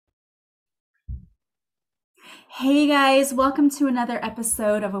Hey guys, welcome to another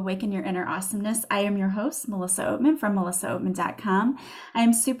episode of Awaken Your Inner Awesomeness. I am your host, Melissa Oatman from melissaoatman.com. I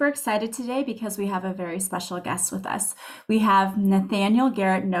am super excited today because we have a very special guest with us. We have Nathaniel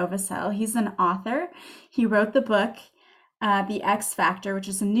Garrett Novosel. He's an author. He wrote the book, The X Factor, which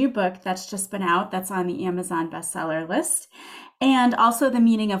is a new book that's just been out that's on the Amazon bestseller list, and also The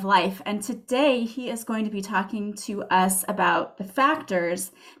Meaning of Life. And today he is going to be talking to us about the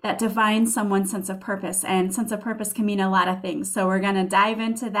factors that define someone's sense of purpose. And sense of purpose can mean a lot of things. So we're going to dive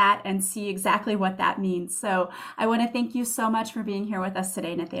into that and see exactly what that means. So I want to thank you so much for being here with us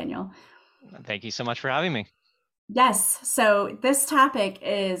today, Nathaniel. Thank you so much for having me. Yes, so this topic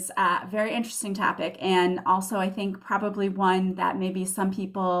is a very interesting topic, and also I think probably one that maybe some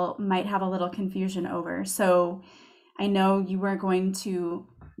people might have a little confusion over. So I know you were going to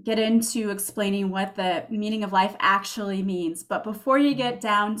get into explaining what the meaning of life actually means, but before you get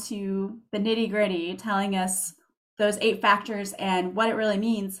down to the nitty gritty, telling us those eight factors and what it really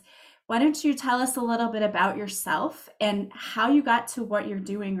means, why don't you tell us a little bit about yourself and how you got to what you're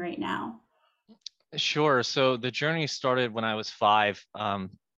doing right now? Sure. So the journey started when I was 5. I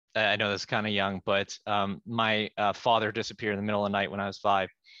know that's kind of young, but my father disappeared in the middle of the night when I was 5.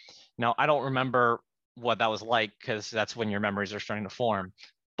 Now, I don't remember what that was like because that's when your memories are starting to form.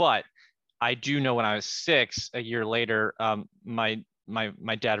 But I do know when I was 6, a year later, my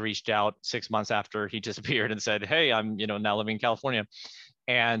dad reached out 6 months after he disappeared and said, "Hey, I'm now living in California,"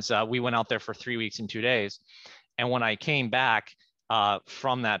 and we went out there for 3 weeks and 2 days. And when I came back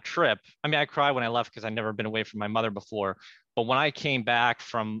from that trip, I mean, I cried when I left because I'd never been away from my mother before. But when I came back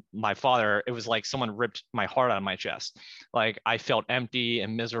from my father, it was like someone ripped my heart out of my chest. Like I felt empty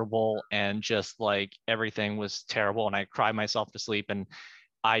and miserable, and just like everything was terrible. And I cried myself to sleep. And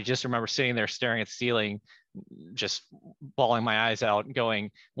I just remember sitting there staring at the ceiling, just bawling my eyes out, going,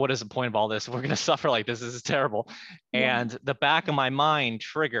 "What is the point of all this? We're going to suffer like this. This is terrible." Yeah. And the back of my mind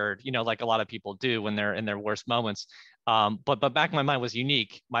triggered, like a lot of people do when they're in their worst moments. But back of my mind was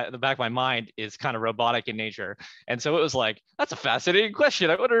unique. The back of my mind is kind of robotic in nature, and so it was like, "That's a fascinating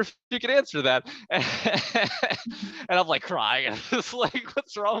question. I wonder if you could answer that." And I'm like crying. It's like,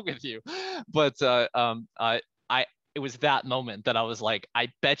 "What's wrong with you?" But I it was that moment that I was like, "I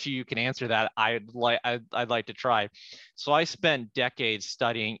bet you can answer that. I'd like to try." So I spent decades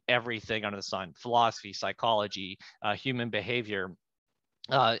studying everything under the sun: philosophy, psychology, human behavior,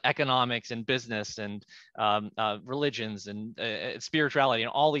 economics and business, and religions, and spirituality,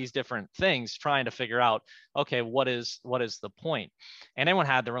 and all these different things, trying to figure out, okay, what is the point? And everyone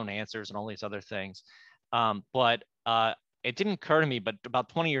had their own answers and all these other things. But it didn't occur to me, but about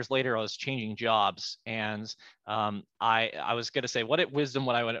 20 years later, I was changing jobs, and I was going to say, what wisdom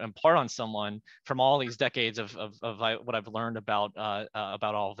would I would impart on someone from all these decades of what I've learned about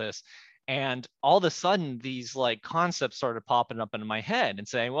all of this. And all of a sudden, these like concepts started popping up into my head and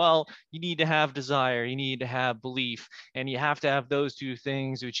saying, well, you need to have desire, you need to have belief, and you have to have those two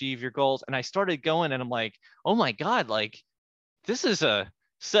things to achieve your goals. And I started going, and I'm like, oh my God, like this is a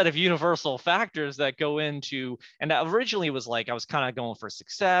set of universal factors that go into. And originally it was like I was kind of going for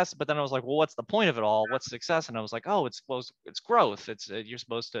success, but then I was like, well, what's the point of it all? What's success? And I was like, oh, it's growth. It's you're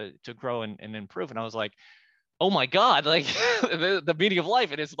supposed to grow and improve. And I was like, oh my God, like the meaning of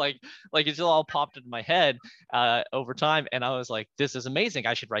life. And it's like it's all popped into my head over time. And I was like, this is amazing.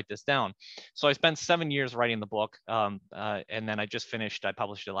 I should write this down. So I spent 7 years writing the book. And then I just finished, I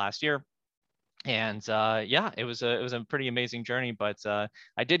published it last year. And yeah, it was a pretty amazing journey, but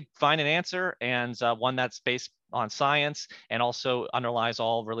I did find an answer, and one that's based on science and also underlies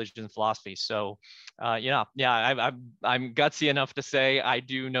all religion and philosophy. So yeah, I'm gutsy enough to say I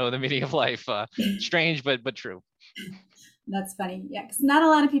do know the meaning of life. Strange, but true. That's funny. Yeah, because not a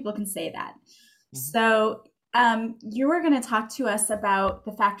lot of people can say that. Mhm. So, you were going to talk to us about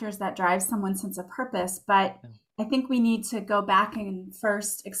the factors that drive someone's sense of purpose, but I think we need to go back and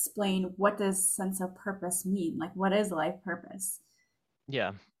first explain what does sense of purpose mean? Like, what is life purpose?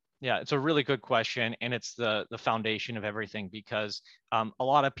 Yeah. Yeah, it's a really good question, and it's the foundation of everything, because a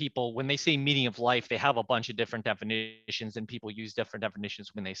lot of people, when they say meaning of life, they have a bunch of different definitions, and people use different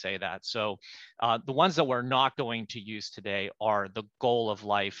definitions when they say that. So the ones that we're not going to use today are the goal of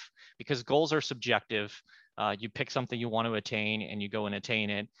life, because goals are subjective. You pick something you want to attain, and you go and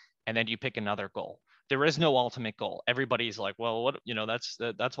attain it, and then you pick another goal. There is no ultimate goal. Everybody's like, well, what,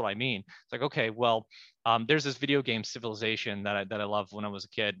 that's what I mean. It's like, okay, well, there's this video game Civilization that I loved when I was a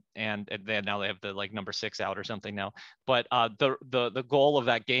kid, and now they have the like number 6 out or something now. But the goal of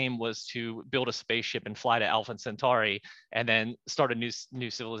that game was to build a spaceship and fly to Alpha Centauri, and then start a new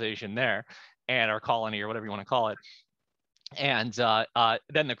civilization there, and our colony, or whatever you want to call it. And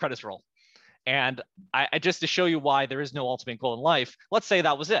then the credits roll, And I just to show you why there is no ultimate goal in life, let's say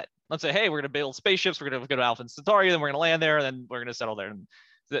that was it. Let's say, hey, we're going to build spaceships, we're going to go to Alpha Centauri, then we're going to land there, and then we're going to settle there. And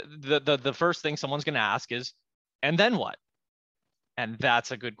the first thing someone's going to ask is, and then what? And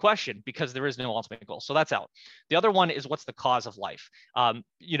that's a good question because there is no ultimate goal. So that's out. The other one is, what's the cause of life?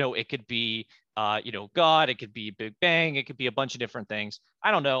 It could be, God, it could be Big Bang, it could be a bunch of different things. I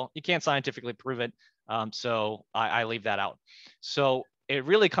don't know. You can't scientifically prove it. So I leave that out. So it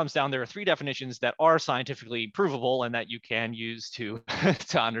really comes down, there are three definitions that are scientifically provable and that you can use to,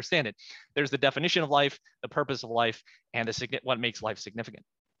 to understand it. There's the definition of life, the purpose of life, and what makes life significant.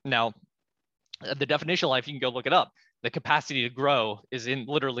 Now, the definition of life, you can go look it up. The capacity to grow is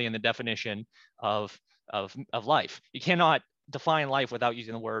literally in the definition of life. You cannot define life without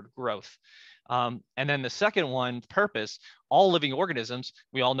using the word growth. And then the second one, purpose. All living organisms,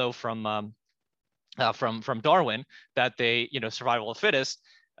 we all know from Darwin that they, survival of the fittest.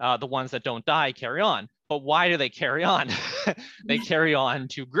 The ones that don't die carry on. But why do they carry on? They carry on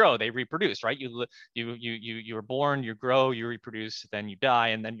to grow. They reproduce, right? You were born, you grow, you reproduce, then you die,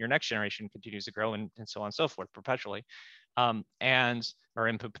 and then your next generation continues to grow, and so on and so forth perpetually, or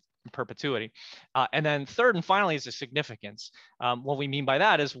in perpetuity. And then third and finally is the significance. What we mean by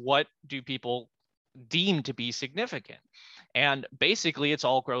that is, what do people deem to be significant? And basically, it's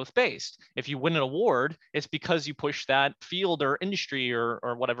all growth based. If you win an award, it's because you push that field or industry or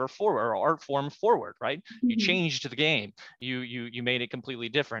whatever forward, or art form forward, right? Mm-hmm. You changed the game. You made it completely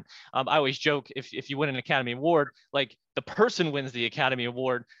different. I always joke, if you win an Academy Award, like, the person wins the Academy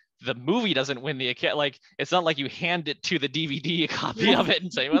Award, the movie doesn't win the, like, it's not like you hand it to the DVD copy of it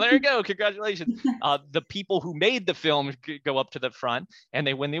and say, well, there you go, congratulations. The people who made the film go up to the front and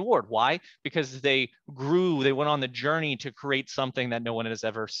they win the award. Why? Because they grew, they went on the journey to create something that no one has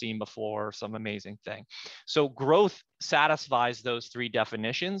ever seen before, some amazing thing. So growth satisfies those three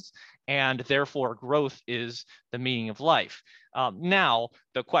definitions, and therefore growth is the meaning of life. Now,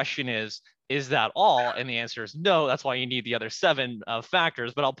 the question is that all? And the answer is no. That's why you need the other 7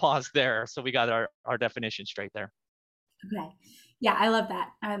 factors, but I'll pause there. So we got our definition straight there. Okay. Yeah, I love that.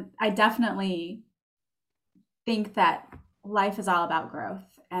 I definitely think that life is all about growth,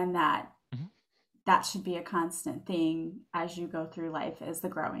 and that that should be a constant thing as you go through life, is the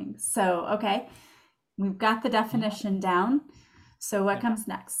growing. So, okay, we've got the definition down. So what comes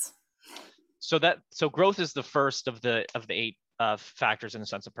next? So growth is the first of the 8 factors in the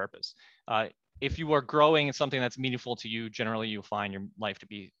sense of purpose. If you are growing in something that's meaningful to you, generally you'll find your life to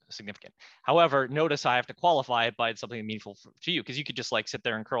be significant. However, notice I have to qualify it by something meaningful to you, because you could just like sit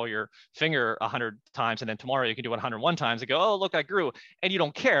there and curl your finger 100 times, and then tomorrow you can do it 101 times and go, oh, look, I grew. And you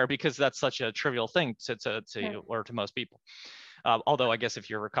don't care, because that's such a trivial thing to you or to most people. Although I guess if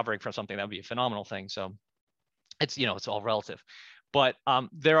you're recovering from something, that would be a phenomenal thing. So it's, it's all relative. But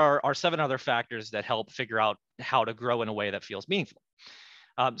there are 7 other factors that help figure out how to grow in a way that feels meaningful.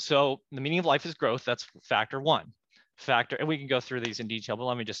 So the meaning of life is growth. That's factor 1. And we can go through these in detail, but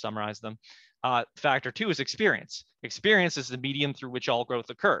let me just summarize them. Factor 2 is experience. Experience is the medium through which all growth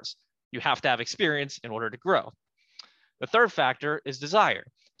occurs. You have to have experience in order to grow. The third factor is desire.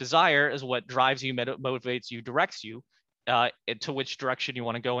 Desire is what drives you, motivates you, directs you to which direction you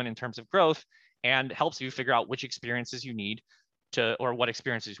want to go in terms of growth, and helps you figure out which experiences you need or what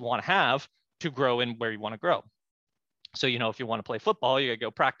experiences you want to have to grow in where you want to grow. So, if you want to play football, you gotta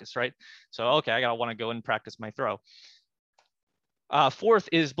go practice, right? So, okay, I want to go and practice my throw. Fourth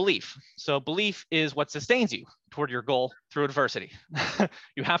is belief. So belief is what sustains you toward your goal through adversity.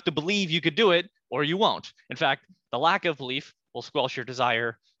 You have to believe you could do it, or you won't. In fact, the lack of belief will squelch your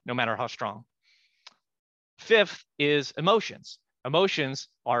desire, no matter how strong. Fifth is emotions. Emotions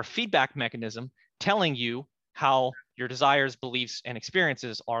are a feedback mechanism telling you how your desires, beliefs, and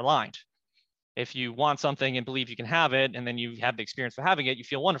experiences are aligned. If you want something and believe you can have it, and then you have the experience for having it, you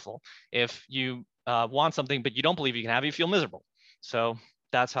feel wonderful. If you want something, but you don't believe you can have it, you feel miserable. So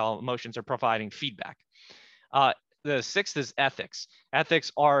that's how emotions are providing feedback. The sixth is ethics.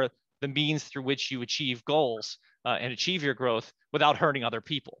 Ethics are the means through which you achieve goals and achieve your growth without hurting other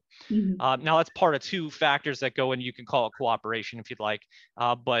people. Mm-hmm. Now that's part of 2 factors that go in. You can call it cooperation if you'd like,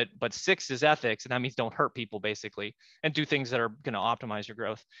 but 6 is ethics, and that means don't hurt people basically, and do things that are going to optimize your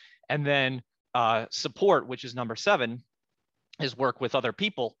growth. And then support, which is number 7, is work with other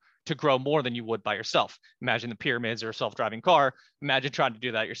people to grow more than you would by yourself. Imagine the pyramids or a self-driving car. Imagine trying to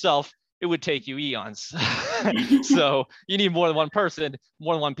do that yourself. It would take you eons. So you need more than one person,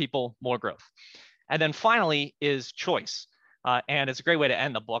 more than one people, more growth. And then finally is choice. And it's a great way to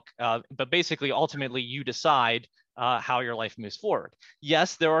end the book. But basically, ultimately, you decide how your life moves forward.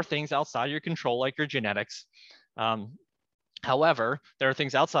 Yes, there are things outside your control, like your genetics. However, there are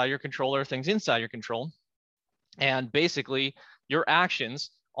things outside your control, there are things inside your control. And basically, your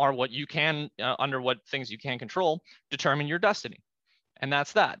actions are what you can, under what things you can control, determine your destiny. And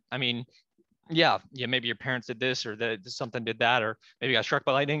that's that. I mean, yeah, maybe your parents did this, or that something did that, or maybe you got struck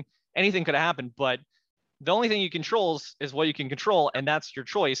by lightning. Anything could have happened, but the only thing you control is what you can control, and that's your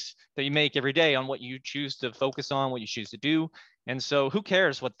choice that you make every day on what you choose to focus on, what you choose to do. And so who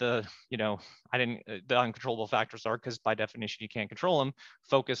cares what the, the uncontrollable factors are, because by definition you can't control them.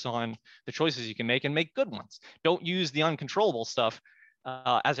 Focus on the choices you can make and make good ones. Don't use the uncontrollable stuff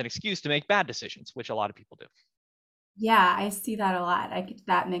as an excuse to make bad decisions, which a lot of people do. Yeah, I see that a lot.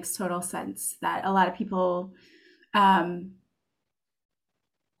 That makes total sense. That a lot of people, um,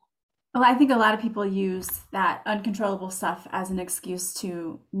 well, I think a lot of people use that uncontrollable stuff as an excuse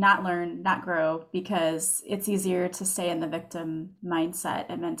to not learn, not grow, because it's easier to stay in the victim mindset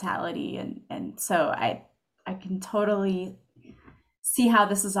and mentality. And so I can totally see how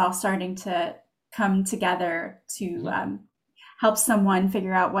this is all starting to come together to help someone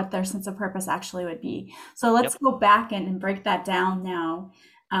figure out what their sense of purpose actually would be. So let's Yep. go back and break that down now,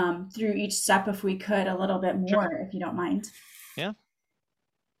 through each step, if we could, a little bit Sure. more, if you don't mind. Yeah.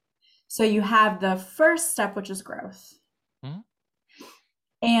 So you have the first step, which is growth. Mm-hmm.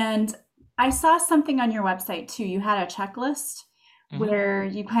 And I saw something on your website too. You had a checklist Mm-hmm. where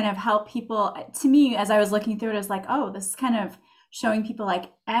you kind of help people. To me, as I was looking through it, I was like, oh, this is kind of showing people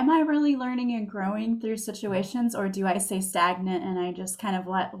like, am I really learning and growing through situations, or do I stay stagnant and I just kind of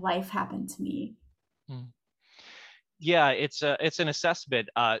let life happen to me? Mm-hmm. Yeah, it's an assessment.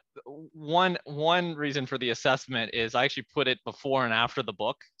 One reason for the assessment is I actually put it before and after the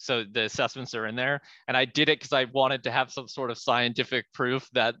book, so the assessments are in there. And I did it because I wanted to have some sort of scientific proof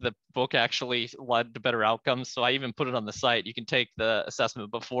that the book actually led to better outcomes. So I even put it on the site. You can take the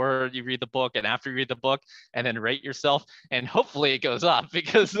assessment before you read the book and after you read the book, and then rate yourself. And hopefully it goes up,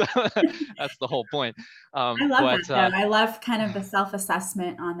 because that's the whole point. I love that But though. I love kind of the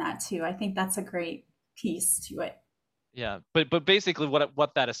self-assessment on that too. I think that's a great piece to it. Yeah, but basically,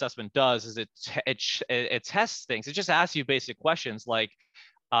 what that assessment does is it tests things. It just asks you basic questions like,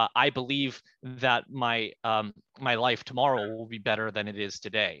 I believe that my life tomorrow will be better than it is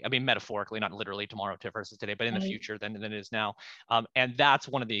today. I mean, metaphorically, not literally tomorrow versus today, but in the Right. future than it is now. And that's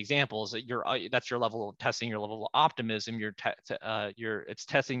one of the examples that that's your level of testing, your level of optimism. It's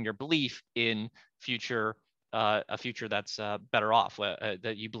testing your belief in future. A future that's better off,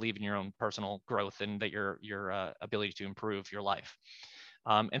 that you believe in your own personal growth, and that your ability to improve your life.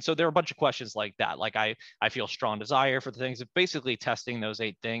 And so there are a bunch of questions like that. Like I feel strong desire for the things, of basically testing those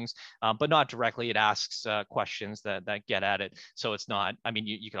 8 things, but not directly. It asks questions that get at it. So it's not, I mean,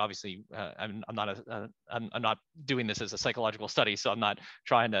 you can obviously, I'm not doing this as a psychological study. So I'm not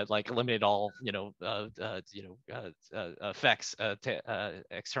trying to like eliminate all, effects,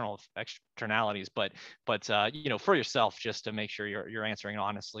 external externalities, but for yourself, just to make sure you're answering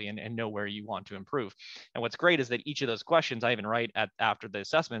honestly, and know where you want to improve. And what's great is that each of those questions, I even write after the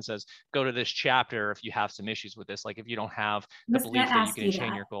assessment, says, go to this chapter if you have some issues with this. Like if you don't have I the was going belief to that you ask can you attain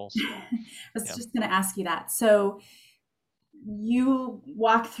that. your goals. I was Yeah. just going to ask you that. So you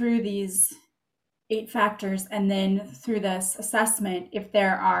walk through these 8 factors, and then through this assessment, if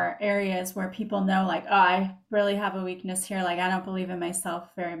there are areas where people know, like, oh, I really have a weakness here, like I don't believe in myself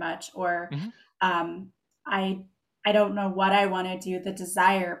very much, or Mm-hmm. um, I I don't know what I want to do. The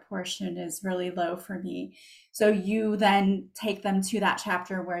desire portion is really low for me. So you then take them to that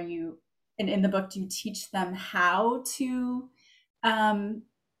chapter where you, and in the book, do you teach them how to um,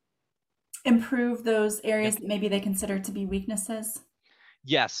 improve those Yep. areas that maybe they consider to be weaknesses?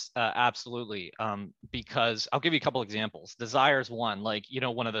 Yes, absolutely. Because I'll give you a couple examples. Desire is one. Like,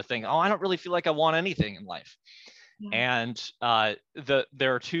 one of the things, oh, I don't really feel like I want anything in life. Yeah. And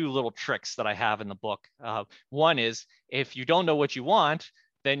there are 2 little tricks that I have in the book. One is, if you don't know what you want,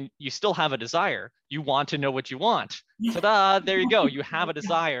 then you still have a desire. You want to know what you want. Ta-da! There you go. You have a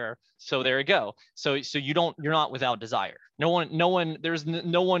desire. So there you go. So you're not without desire. No one. There's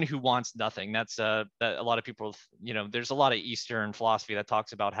no one who wants nothing. That a lot of people. There's a lot of Eastern philosophy that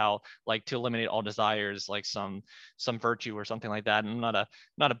talks about how, like, to eliminate all desires, like some virtue or something like that. And I'm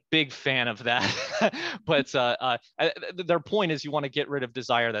not a big fan of that. But their point is, you want to get rid of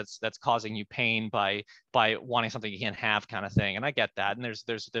desire that's causing you pain by wanting something you can't have, kind of thing. And I get that, and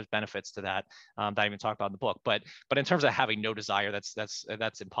there's benefits to that, that I even talk about in the book. But in terms of having no desire, that's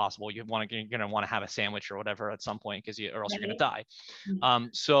impossible. You're gonna want to have a sandwich or whatever at some point, or else you're gonna Right. die.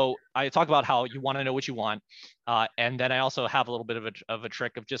 So I talk about how you want to know what you want, and then I also have a little bit of a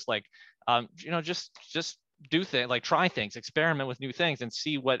trick of just like, just do things, like try things, experiment with new things, and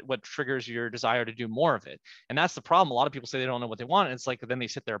see what triggers your desire to do more of it. And that's the problem. A lot of people say they don't know what they want, and it's like then they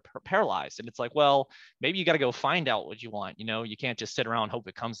sit there paralyzed, and it's like, well, maybe you got to go find out what you want. You can't just sit around and hope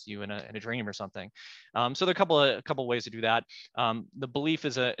it comes to you in a dream or something. So there are a couple of ways to do that. The belief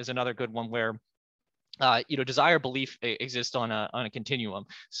is another good one, where desire, belief exists on a continuum.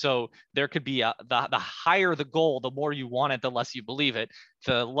 So there could be the higher the goal, the more you want it, the less you believe it.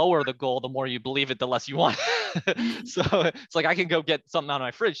 The lower the goal, the more you believe it, the less you want it. So it's like, I can go get something out of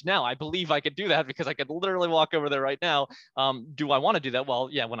my fridge now. I believe I could do that because I could literally walk over there right now. Do I want to do that? Well,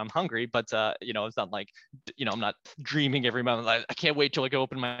 yeah, when I'm hungry, but it's not like, I'm not dreaming every moment. I can't wait till I go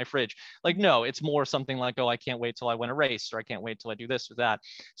open my fridge. Like, no, it's more something like, oh, I can't wait till I win a race, or I can't wait till I do this or that.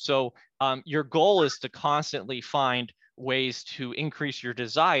 So your goal is to constantly find ways to increase your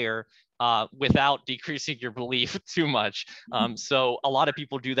desire without decreasing your belief too much. So a lot of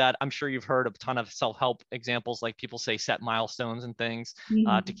people do that. I'm sure you've heard a ton of self-help examples, like people say set milestones and things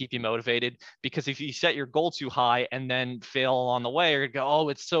to keep you motivated. Because if you set your goal too high and then fail on the way, or go, oh,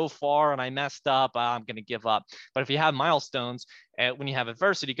 it's so far and I messed up, I'm going to give up. But if you have milestones, when you have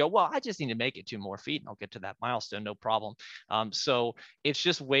adversity, go, well, I just need to make it 2 more feet and I'll get to that milestone, no problem. So it's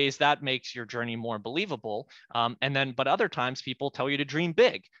just ways that makes your journey more believable. But other times people tell you to dream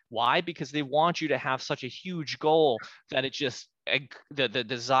big. Why? Because they want you to have such a huge goal that it just, the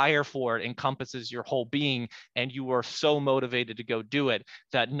desire for it encompasses your whole being, and you are so motivated to go do it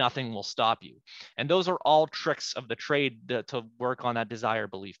that nothing will stop you. And those are all tricks of the trade to work on that desire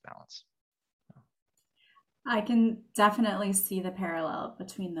belief balance. I can definitely see the parallel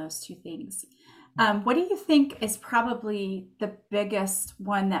between those two things. What do you think is probably the biggest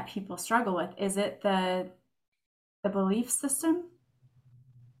one that people struggle with? Is it the belief system?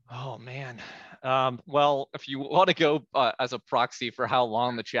 Oh man. Well, if you want to go as a proxy for how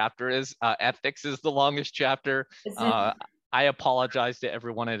long the chapter is, ethics is the longest chapter. Is it? I apologize to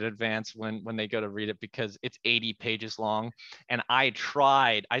everyone in advance when they go to read it, because it's 80 pages long. And I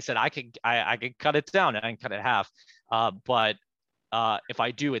said I could cut it down, and I can cut it in half. But if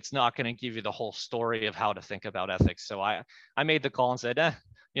I do, it's not going to give you the whole story of how to think about ethics. So I made the call and said,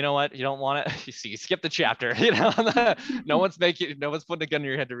 you know what? You don't want it. You see, skip the chapter. No one's putting a gun in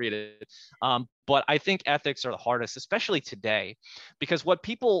your head to read it. But I think ethics are the hardest, especially today, because what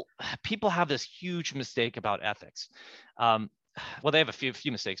people have this huge mistake about ethics. Well, they have a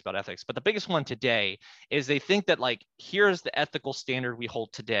few mistakes about ethics, but the biggest one today is they think that, like, here's the ethical standard we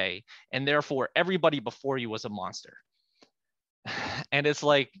hold today, and therefore everybody before you was a monster. And it's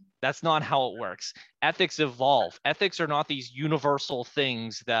like, that's not how it works. Ethics evolve. Ethics are not these universal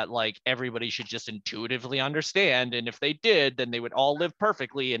things that, like, everybody should just intuitively understand. And if they did, then they would all live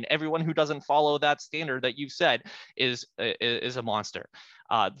perfectly. And everyone who doesn't follow that standard that you've said is a monster.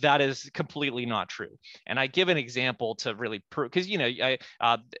 That is completely not true. And I give an example to really prove, because,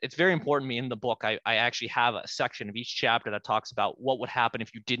 it's very important to me in the book. I actually have a section of each chapter that talks about what would happen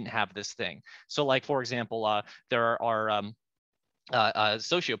if you didn't have this thing. So, like, for example, there are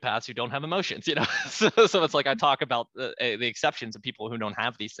sociopaths who don't have emotions, so it's like, I talk about the exceptions of people who don't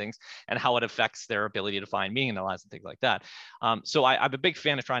have these things and how it affects their ability to find meaning in their lives and things like that. So I'm a big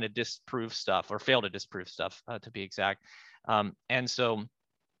fan of trying to disprove stuff, or fail to disprove stuff, to be exact. And so,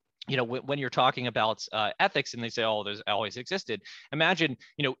 when you're talking about ethics, and they say, oh, there's always existed. Imagine,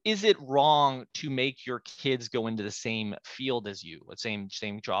 is it wrong to make your kids go into the same field as you, the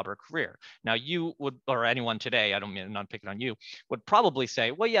same job or career? Now, you would, or anyone today, I'm not picking on you, would probably say,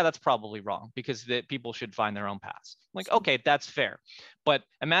 well, yeah, that's probably wrong, because people should find their own paths. Like, okay, that's fair. But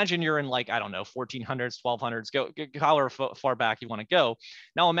imagine you're in, like, I don't know, 1400s, 1200s, go however far back you want to go.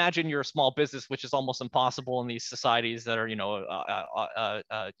 Now imagine you're a small business, which is almost impossible in these societies that are,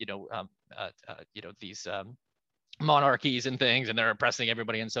 these monarchies and things, and they're oppressing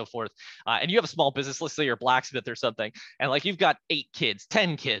everybody and so forth. And you have a small business, let's say you're a blacksmith or something, and, like, you've got 8 kids,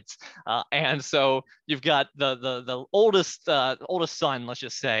 10 kids. And so you've got the oldest son, let's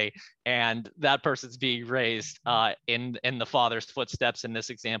just say, and that person's being raised in the father's footsteps in this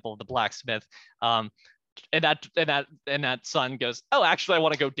example of the blacksmith. And that son goes, oh, actually, I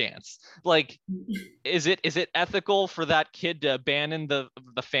want to go dance. Like, is it ethical for that kid to abandon the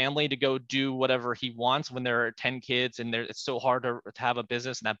family to go do whatever he wants when there are 10 kids, and it's so hard to have a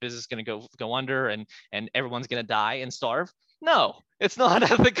business, and that business is going to go under, and everyone's going to die and starve? No, It's not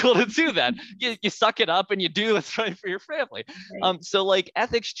ethical to do that. You suck it up and you do what's right for your family. Right. So like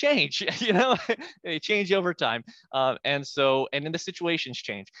ethics change, they change over time. And then the situations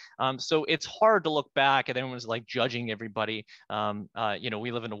change. So it's hard to look back and everyone's like judging everybody.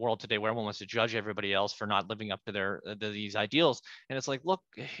 We live in a world today where everyone wants to judge everybody else for not living up to these ideals. And it's like, look,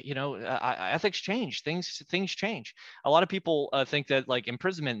 ethics change, things change. A lot of people think that like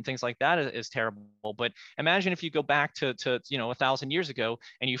imprisonment and things like that is terrible, but imagine if you go back to 1,000 years ago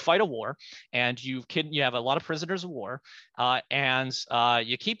and you fight a war and you have a lot of prisoners of war, and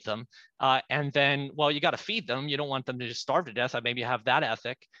you keep them, and then, well, you got to feed them. You don't want them to just starve to death. Maybe have that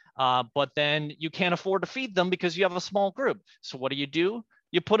ethic, but then you can't afford to feed them because you have a small group. So what do?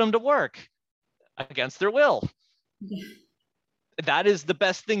 You put them to work against their will. Yeah. That is the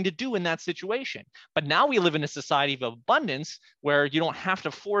best thing to do in that situation. But now we live in a society of abundance where you don't have to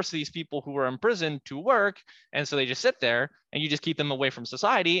force these people who are in prison to work. And so they just sit there and you just keep them away from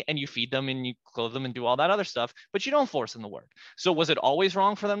society and you feed them and you clothe them and do all that other stuff, but you don't force them to work. So was it always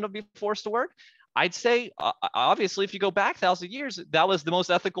wrong for them to be forced to work? I'd say, obviously, if you go back 1,000 years, that was the most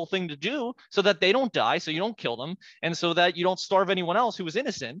ethical thing to do so that they don't die, so you don't kill them, and so that you don't starve anyone else who was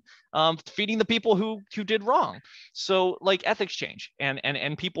innocent, feeding the people who did wrong. So like ethics change,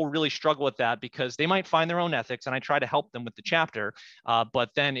 and people really struggle with that because they might find their own ethics, and I try to help them with the chapter, but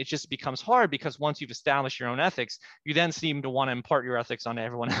then it just becomes hard because once you've established your own ethics, you then seem to want to impart your ethics on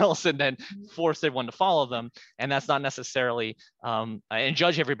everyone else and then force everyone to follow them, and that's not necessarily and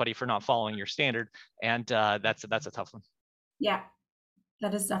judge everybody for not following your standard. And that's a tough one. Yeah,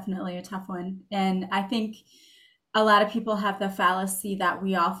 that is definitely a tough one. And I think a lot of people have the fallacy that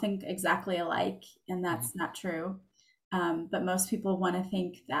we all think exactly alike, and Mm-hmm. that's not true. But most people want to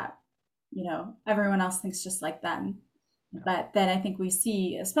think that, everyone else thinks just like them. Yeah. But then I think we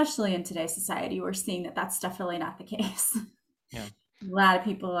see, especially in today's society, we're seeing that that's definitely not the case. Yeah. A lot of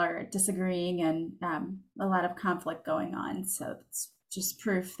people are disagreeing and a lot of conflict going on. So it's just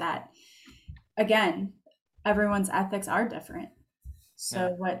proof that, again, everyone's ethics are different. Yeah.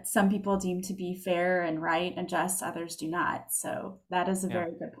 So what some people deem to be fair and right and just, others do not. So that is a Yeah.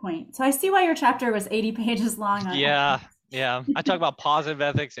 very good point. So I see why your chapter was 80 pages long on Yeah. ethics. Yeah. I talk about positive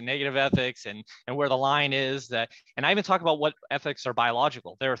ethics and negative ethics and where the line is that, and I even talk about what ethics are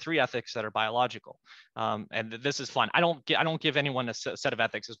biological. There are 3 ethics that are biological. And this is fun. I don't give anyone a set of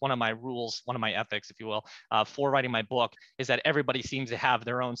ethics. It's one of my rules, one of my ethics, if you will, for writing my book, is that everybody seems to have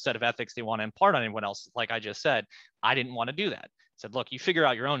their own set of ethics they want to impart on anyone else. Like I just said, I didn't want to do that. I said, look, you figure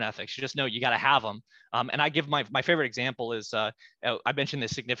out your own ethics. You just know you got to have them. And I give my favorite example is I mentioned the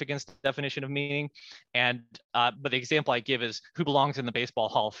significance definition of meaning, and but the example I give is who belongs in the Baseball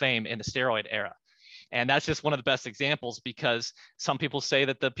Hall of Fame in the steroid era. And that's just one of the best examples because some people say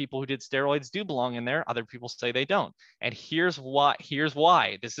that the people who did steroids do belong in there. Other people say they don't. And here's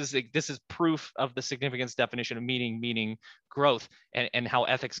why. This is proof of the significance definition of meaning growth, and how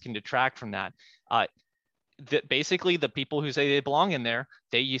ethics can detract from that. Basically the people who say they belong in there,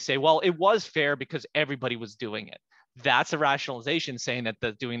 you say, well, it was fair because everybody was doing it. That's a rationalization saying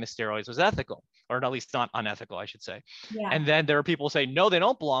that doing the steroids was ethical, or at least not unethical, I should say. Yeah. And then there are people who say, no, they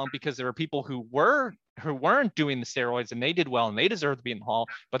don't belong because there are people who weren't doing the steroids and they did well and they deserve to be in the hall.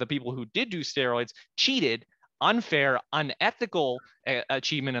 But the people who did do steroids cheated, unfair, unethical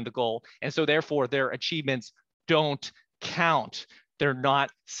achievement of the goal. And so therefore their achievements don't count. They're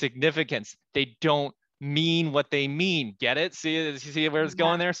not significant. They don't mean what they mean. Get it? See where it's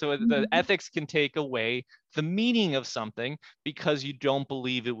going there? So the ethics can take away the meaning of something because you don't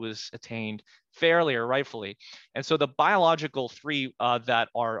believe it was attained fairly or rightfully. And so the biological 3 that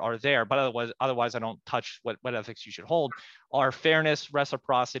are there, but otherwise I don't touch what ethics you should hold, are fairness,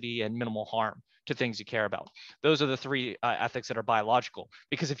 reciprocity, and minimal harm to things you care about. Those are the 3 ethics that are biological.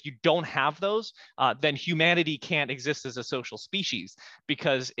 Because if you don't have those, then humanity can't exist as a social species.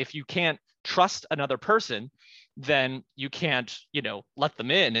 Because if you can't trust another person, then you can't, let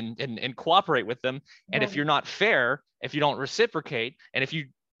them in and cooperate with them. And if you're not fair, if you don't reciprocate, and if you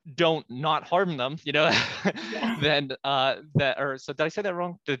don't not harm them, Yeah. then so did I say that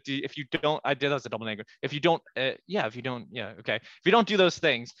wrong? If you don't, I did, that was a double negative. If you don't, okay. If you don't do those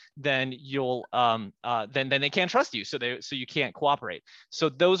things, then you'll then they can't trust you, so you can't cooperate. So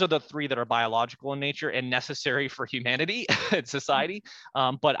those are the 3 that are biological in nature and necessary for humanity and society.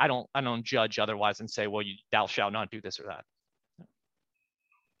 But I don't judge otherwise and say, well, thou shalt not do this or that.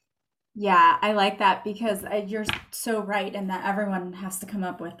 Yeah, I like that because you're so right in that everyone has to come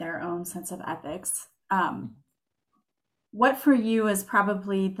up with their own sense of ethics. What for you is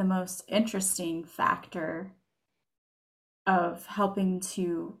probably the most interesting factor of helping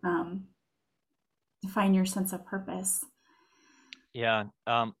to define your sense of purpose? Yeah.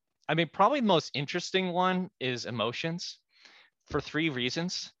 I mean, probably the most interesting one is emotions for three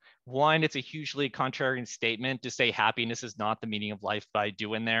reasons. One, it's a hugely contrarian statement to say happiness is not the meaning of life, but I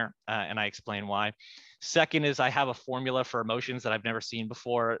do in there, and I explain why. Second is I have a formula for emotions that I've never seen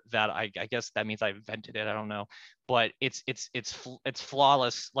before. That I guess that means I invented it. I don't know, but it's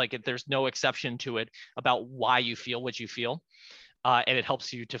flawless. Like there's no exception to it about why you feel what you feel. And it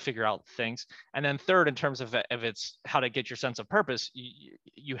helps you to figure out things. And then third, in terms of it's how to get your sense of purpose,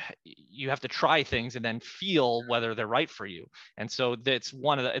 you have to try things and then feel whether they're right for you. And so that's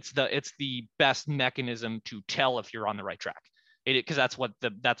one of the it's the best mechanism to tell if you're on the right track. Because that's what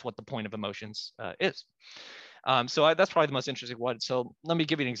the point of emotions is. That's probably the most interesting one. So let me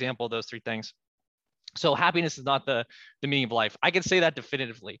give you an example of those three things. So happiness is not the meaning of life. I can say that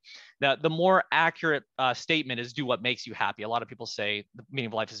definitively. The more accurate statement is do what makes you happy. A lot of people say the meaning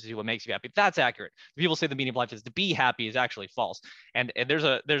of life is to do what makes you happy. That's accurate. People say the meaning of life is to be happy is actually false. And there's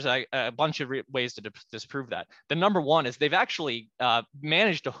a bunch of ways to disprove that. The number one is they've actually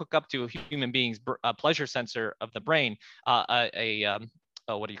managed to hook up to a human being's pleasure sensor of the brain, what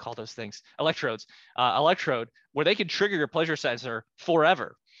do you call those things? Electrodes. Electrode where they can trigger your pleasure sensor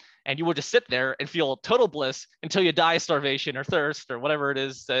forever. And you will just sit there and feel total bliss until you die of starvation or thirst or whatever it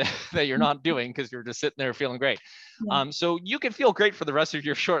is that you're not doing because you're just sitting there feeling great. Yeah. So you can feel great for the rest of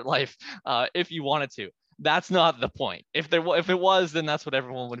your short life if you wanted to. That's not the point. If it was, then that's what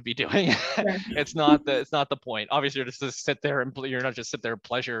everyone would be doing. It's not the point. Obviously, you're just to sit there and you're not just sit there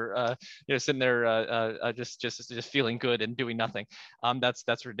pleasure. You're sitting there just feeling good and doing nothing.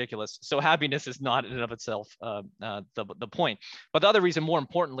 That's ridiculous. So happiness is not in and of itself the point. But the other reason, more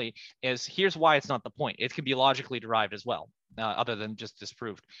importantly, is here's why it's not the point. It can be logically derived as well, other than just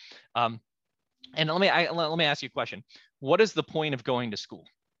disproved. And let me ask you a question. What is the point of going to school?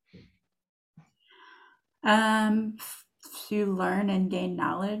 Um, to learn and gain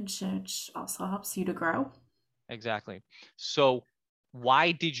knowledge, which also helps you to grow. Exactly. So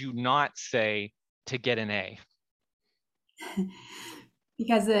why did you not say to get an A?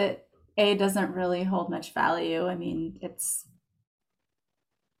 Because it A doesn't really hold much value. I mean, it's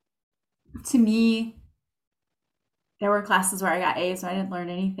to me, there were classes where I got A's and I didn't learn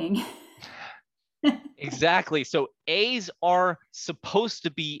anything. Exactly. So A's are supposed to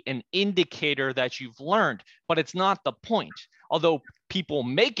be an indicator that you've learned, but it's not the point. Although people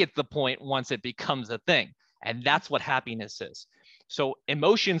make it the point once it becomes a thing. And that's what happiness is. So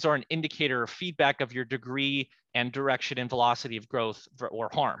emotions are an indicator of feedback of your degree and direction and velocity of growth or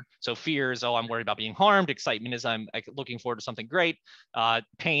harm. So fear is, oh, I'm worried about being harmed. Excitement is, I'm looking forward to something great.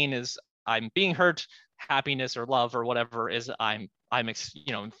 Pain is, I'm being hurt. Happiness or love or whatever is, I'm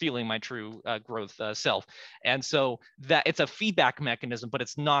feeling my true growth self. And so that it's a feedback mechanism, but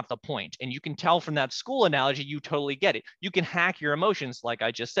it's not the point. And you can tell from that school analogy, you totally get it. You can hack your emotions, like I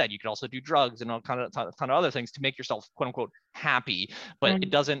just said. You can also do drugs and all kind of other things to make yourself quote unquote happy, but it Right.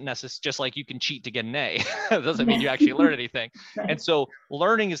 doesn't necessarily, just like you can cheat to get an A. It doesn't mean you actually learn anything. And Right. so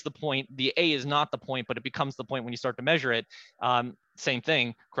learning is the point. The A is not the point, but it becomes the point when you start to measure it. Same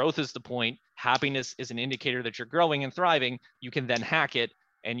thing. Growth is the point. Happiness is an indicator that you're growing and thriving. You can then hack it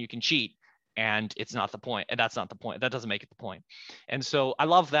and you can cheat, and it's not the point. And that's not the point. That doesn't make it the point. And so I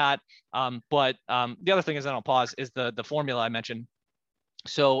love that. But the other thing is, then I'll pause, is the formula I mentioned.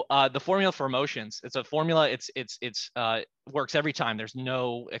 So the formula for emotions, it's a formula. It's works every time. There's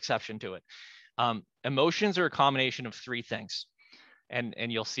no exception to it. Emotions are a combination of three things, and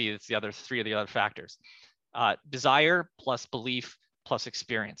you'll see it's the other three of the other factors. Desire plus belief plus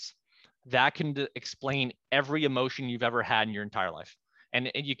experience. That can explain every emotion you've ever had in your entire life.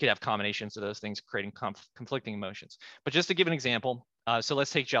 And you could have combinations of those things creating conflicting emotions. But just to give an example, so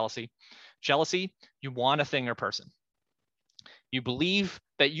let's take jealousy. Jealousy, you want a thing or person. You believe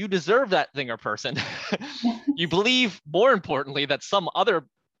that you deserve that thing or person. You believe, more importantly, that some other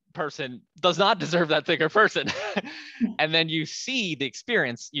person does not deserve that thing or person. And then you see the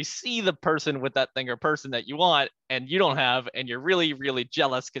experience, you see the person with that thing or person that you want and you don't have, and you're really, really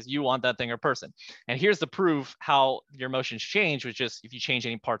jealous because you want that thing or person. And here's the proof how your emotions change, which is if you change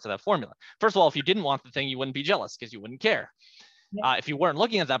any parts of that formula. First of all, if you didn't want the thing, you wouldn't be jealous because you wouldn't care. If you weren't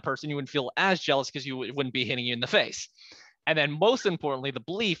looking at that person, you wouldn't feel as jealous because you wouldn't be hitting you in the face. And then most importantly, the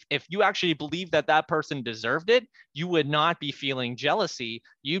belief, if you actually believe that that person deserved it, you would not be feeling jealousy.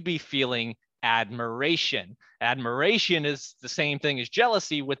 You'd be feeling admiration. Admiration is the same thing as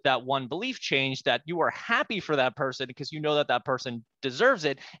jealousy, with that one belief change, that you are happy for that person because you know that that person deserves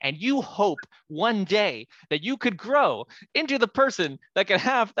it. And you hope one day that you could grow into the person that can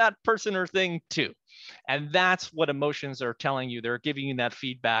have that person or thing too. And that's what emotions are telling you. They're giving you that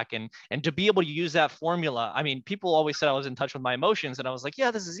feedback. And to be able to use that formula, I mean, people always said I was in touch with my emotions, and I was like,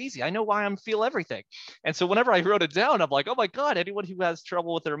 yeah, this is easy. I know why I'm feel everything. And so whenever I wrote it down, I'm like, oh my God, anyone who has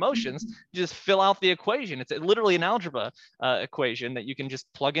trouble with their emotions, just fill out the equation. It's literally an algebra equation that you can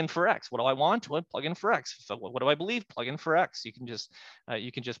just plug in for X. What do I want? Well, plug in for X. So what do I believe? Plug in for X. You can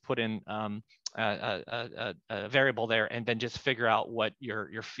just put in a variable there, and then just figure out what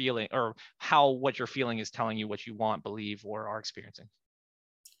you're feeling, or how what you're feeling is telling you what you want, believe, or are experiencing.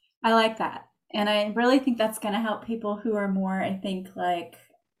 I like that. And I really think that's going to help people who are more, I think, like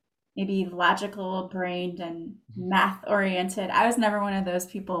maybe logical brained and math oriented. I was never one of those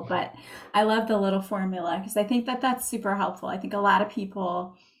people, but I love the little formula because I think that that's super helpful. I think a lot of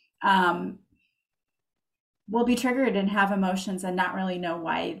people um, will be triggered and have emotions and not really know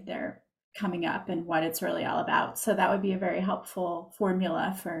why they're coming up and what it's really all about. So that would be a very helpful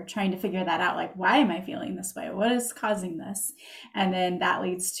formula for trying to figure that out. Like, why am I feeling this way? What is causing this? And then that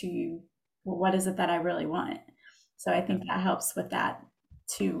leads to, well, what is it that I really want? So I think that helps with that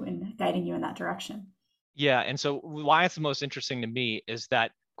too, in guiding you in that direction. Yeah. And so why it's the most interesting to me is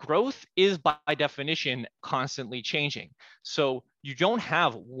that growth is by definition constantly changing. So you don't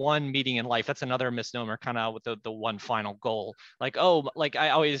have one meeting in life. That's another misnomer, kind of with the one final goal. Like, oh, like I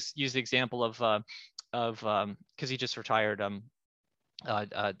always use the example because he just retired, uh, uh,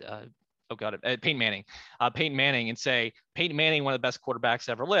 uh, oh god, Peyton Manning, Peyton Manning, and say Peyton Manning, one of the best quarterbacks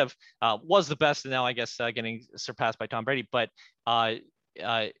to ever live, was the best, and now I guess getting surpassed by Tom Brady, but uh,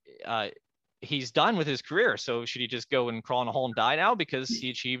 uh, uh, he's done with his career. So should he just go and crawl in a hole and die now because he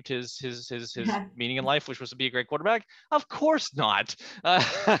achieved his Yeah. meaning in life, which was to be a great quarterback? Of course not.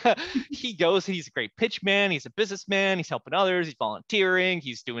 He goes, he's a great pitch man. He's a businessman. He's helping others. He's volunteering.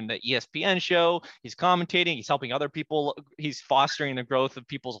 He's doing the ESPN show. He's commentating. He's helping other people. He's fostering the growth of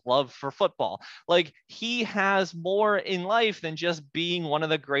people's love for football. Like, he has more in life than just being one of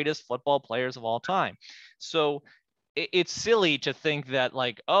the greatest football players of all time. So it's silly to think that,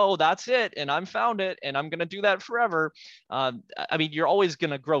 like, oh, that's it, and I'm found it, and I'm going to do that forever. I mean, you're always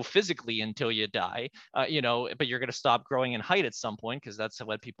going to grow physically until you die, but you're going to stop growing in height at some point, because that's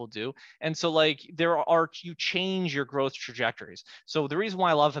what people do. And so, like, you change your growth trajectories. So the reason why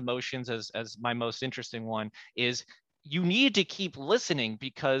I love emotions as my most interesting one is you need to keep listening,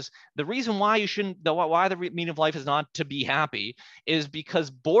 because the reason why you shouldn't, why the meaning of life is not to be happy, is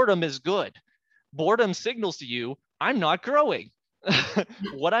because boredom is good. Boredom signals to you, I'm not growing.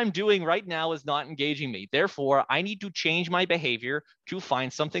 What I'm doing right now is not engaging me. Therefore, I need to change my behavior to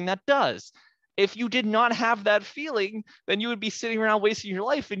find something that does. If you did not have that feeling, then you would be sitting around wasting your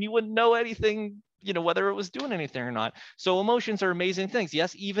life and you wouldn't know anything, whether it was doing anything or not. So emotions are amazing things.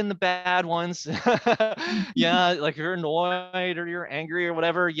 Yes, even the bad ones. Yeah, like you're annoyed or you're angry or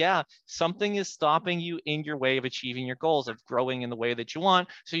whatever. Yeah, something is stopping you in your way of achieving your goals, of growing in the way that you want.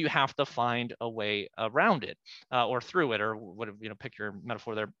 So you have to find a way around it, or through it, or whatever, pick your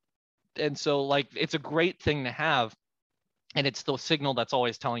metaphor there. And so, like, it's a great thing to have, and it's the signal that's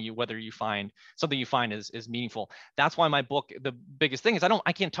always telling you whether you find something you find is meaningful. That's why my book, the biggest thing is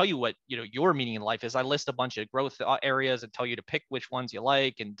I can't tell you what your meaning in life is. I list a bunch of growth areas and tell you to pick which ones you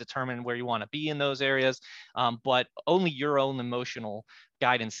like and determine where you want to be in those areas, but only your own emotional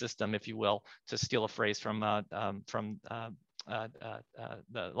guidance system, if you will, to steal a phrase from the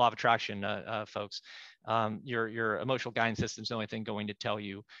law of attraction folks. Your emotional guidance system is the only thing going to tell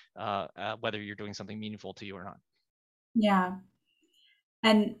you whether you're doing something meaningful to you or not. Yeah.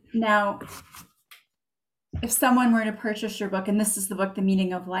 And now, if someone were to purchase your book, and this is the book, The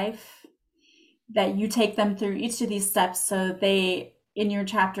Meaning of Life, that you take them through each of these steps, so they, in your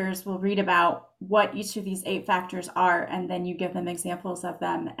chapters, will read about what each of these 8 factors are, and then you give them examples of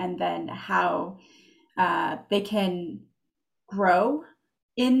them, and then how they can grow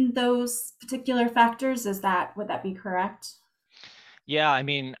in those particular factors. Would that be correct? Yeah, I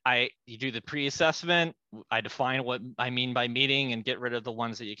mean, you do the pre-assessment. I define what I mean by meaning and get rid of the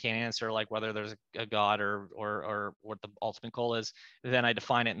ones that you can't answer, like whether there's a God or what the ultimate goal is. Then I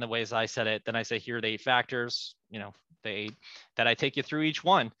define it in the ways I said it. Then I say, here are the 8 factors, that I take you through each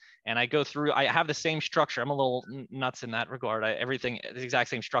one. And I go through, I have the same structure. I'm a little nuts in that regard. Everything, the exact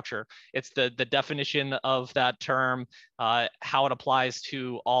same structure. It's the definition of that term, how it applies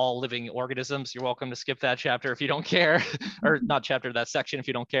to all living organisms. You're welcome to skip that chapter if you don't care, or not chapter, that section if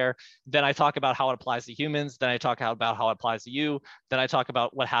you don't care. Then I talk about how it applies to humans. Then I talk about how it applies to you. Then I talk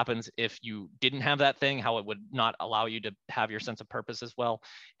about what happens if you didn't have that thing, how it would not allow you to have your sense of purpose as well.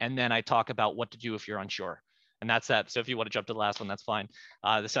 And then I talk about what to do if you're unsure. And that's that. So if you want to jump to the last one, that's fine.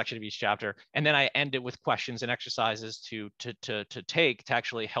 The section of each chapter. And then I end it with questions and exercises to take to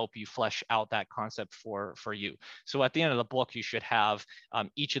actually help you flesh out that concept for you. So at the end of the book, you should have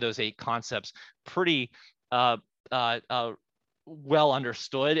each of those 8 concepts pretty well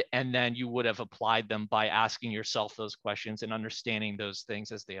understood, and then you would have applied them by asking yourself those questions and understanding those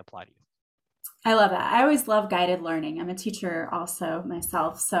things as they apply to you. I love that. I always love guided learning. I'm a teacher also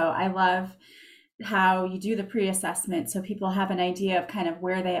myself. So I love how you do the pre-assessment so people have an idea of kind of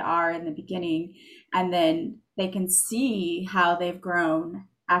where they are in the beginning, and then they can see how they've grown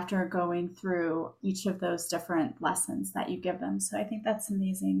after going through each of those different lessons that you give them. So I think that's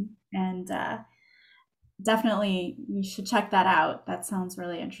amazing. And definitely you should check that out. That sounds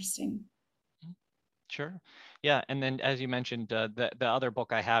really interesting. Sure. Yeah. And then, as you mentioned, the other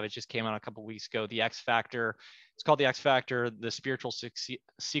book I have, it just came out a couple of weeks ago, The X Factor. It's called The X Factor, The Spiritual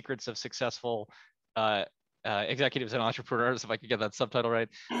Secrets of Successful Executives and Entrepreneurs, if I could get that subtitle right.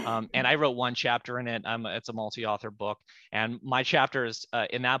 And I wrote one chapter in it. It's a multi-author book. And my chapters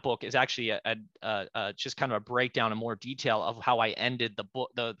in that book is actually just kind of a breakdown in more detail of how I ended the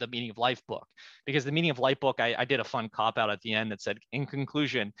book, the Meaning of Life book. Because the Meaning of Life book, I did a fun cop out at the end that said, in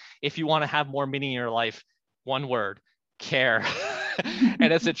conclusion, if you want to have more meaning in your life, one word: care.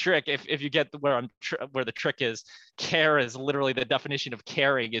 And it's a trick. If you get where the trick is, care is literally the definition of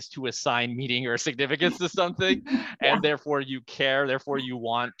caring is to assign meaning or significance to something, and therefore you care. Therefore you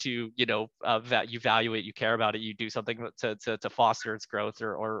want to, you value it, you care about it, you do something to foster its growth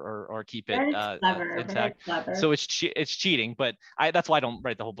or keep it intact. So it's cheating, but that's why I don't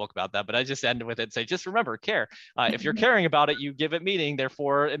write the whole book about that. But I just end with it and say, just remember, care. If you're caring about it, you give it meaning.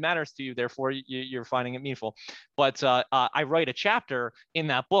 Therefore it matters to you. Therefore you're finding it meaningful. But I write a chapter in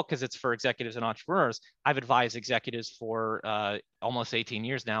that book because it's for executives and entrepreneurs. I've advised executives for almost 18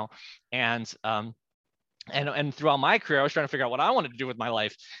 years now, and throughout my career, I was trying to figure out what I wanted to do with my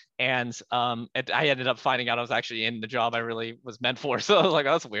life. And I ended up finding out I was actually in the job I really was meant for. So I was like,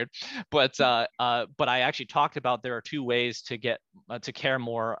 oh, that's weird. But I actually talked about there are 2 ways to get to care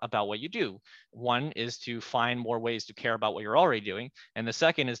more about what you do. One is to find more ways to care about what you're already doing. And the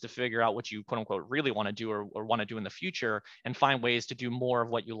second is to figure out what you quote unquote really want to do or want to do in the future, and find ways to do more of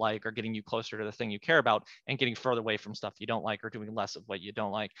what you like, or getting you closer to the thing you care about, and getting further away from stuff you don't like, or doing less of what you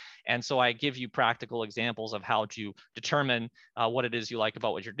don't like. And so I give you practical examples of how to determine what it is you like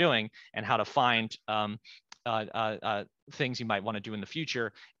about what you're doing, and how to find things you might want to do in the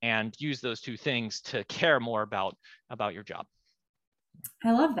future, and use those 2 things to care more about your job.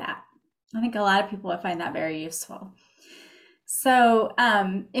 I love that. I think a lot of people would find that very useful. So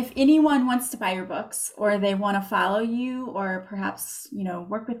if anyone wants to buy your books, or they want to follow you, or perhaps,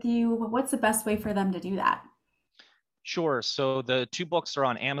 work with you, what's the best way for them to do that? Sure. So the 2 books are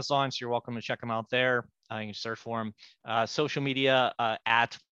on Amazon, so you're welcome to check them out there. You can search for them. Social media,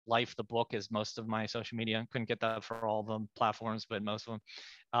 at Life the Book is most of my social media. Couldn't get that for all of them platforms, but most of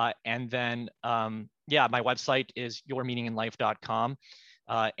them. And then, my website is yourmeaninginlife.com.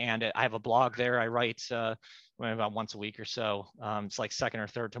 And I have a blog there. I write about once a week or so. It's like second or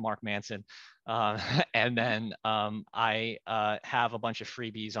third to Mark Manson. And then I have a bunch of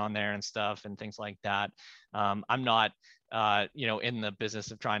freebies on there and stuff and things like that. I'm not in the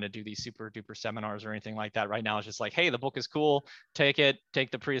business of trying to do these super duper seminars or anything like that right now. It's just like, hey, the book is cool. Take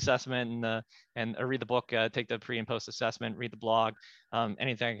the pre-assessment and read the book, take the pre and post assessment, read the blog.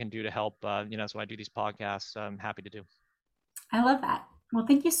 Anything I can do to help, that's why I do these podcasts. I'm happy to do. I love that. Well,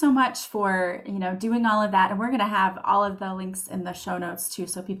 thank you so much for, doing all of that. And we're going to have all of the links in the show notes too,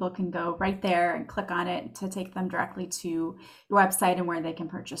 so people can go right there and click on it to take them directly to your website and where they can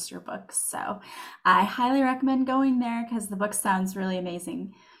purchase your books. So I highly recommend going there because the book sounds really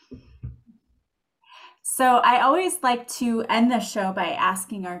amazing. So I always like to end the show by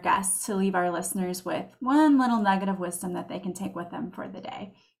asking our guests to leave our listeners with one little nugget of wisdom that they can take with them for the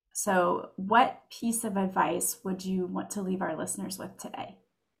day. So what piece of advice would you want to leave our listeners with today?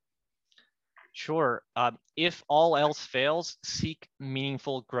 Sure. If all else fails, seek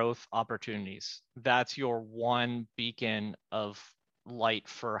meaningful growth opportunities. That's your one beacon of light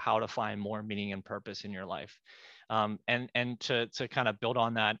for how to find more meaning and purpose in your life. And to kind of build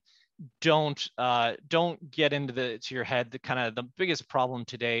on that, don't get into your head. The biggest problem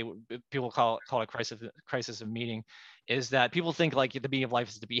today, people call it crisis of meaning, is that people think like the meaning of life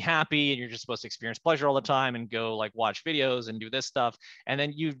is to be happy and you're just supposed to experience pleasure all the time and go like watch videos and do this stuff. And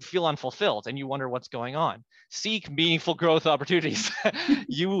then you feel unfulfilled and you wonder what's going on. Seek meaningful growth opportunities.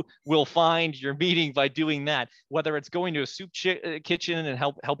 You will find your meaning by doing that, whether it's going to a soup kitchen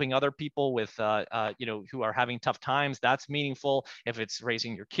and helping other people with, who are having tough times. That's meaningful. If it's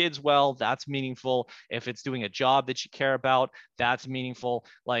raising your kids well, well, that's meaningful. If it's doing a job that you care about, that's meaningful.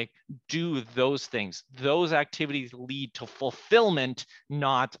 Like, do those things. Those activities lead to fulfillment,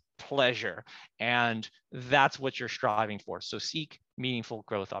 not pleasure. And that's what you're striving for. So seek meaningful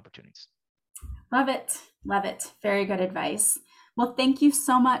growth opportunities. Love it. Love it. Very good advice. Well, thank you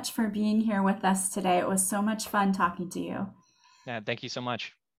so much for being here with us today. It was so much fun talking to you. Yeah, thank you so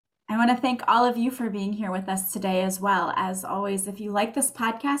much. I want to thank all of you for being here with us today as well. As always, if you like this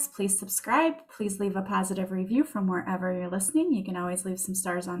podcast, please subscribe. Please leave a positive review from wherever you're listening. You can always leave some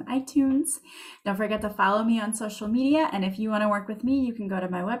stars on iTunes. Don't forget to follow me on social media. And if you want to work with me, you can go to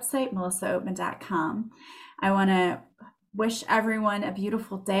my website, melissaoatman.com. I want to wish everyone a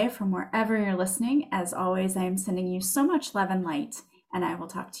beautiful day from wherever you're listening. As always, I am sending you so much love and light, and I will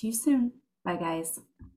talk to you soon. Bye, guys.